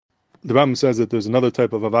The Rambam says that there's another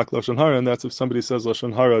type of avak lashon hara, and that's if somebody says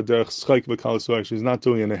lashon hara derech schayk v'kal suach. He's not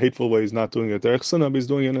doing it in a hateful way. He's not doing it derech sinah. He's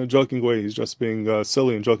doing it in a joking way. He's just being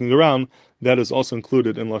silly and joking around. That is also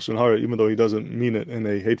included in lashon hara, even though he doesn't mean it in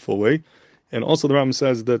a hateful way. And also, the Rambam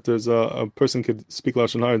says that there's a person could speak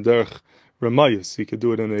lashon hara derech ramayis. He could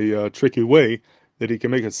do it in a tricky way, that he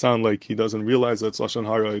can make it sound like he doesn't realize that it's lashon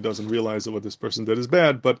hara. He doesn't realize that what this person did is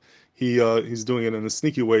bad, but he's doing it in a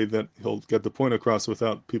sneaky way that he'll get the point across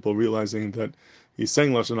without people realizing that he's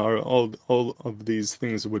saying lashon hara. All of these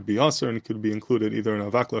things would be aser and could be included either in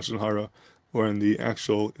avak lashon hara or in the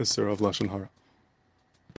actual iser of lashon hara.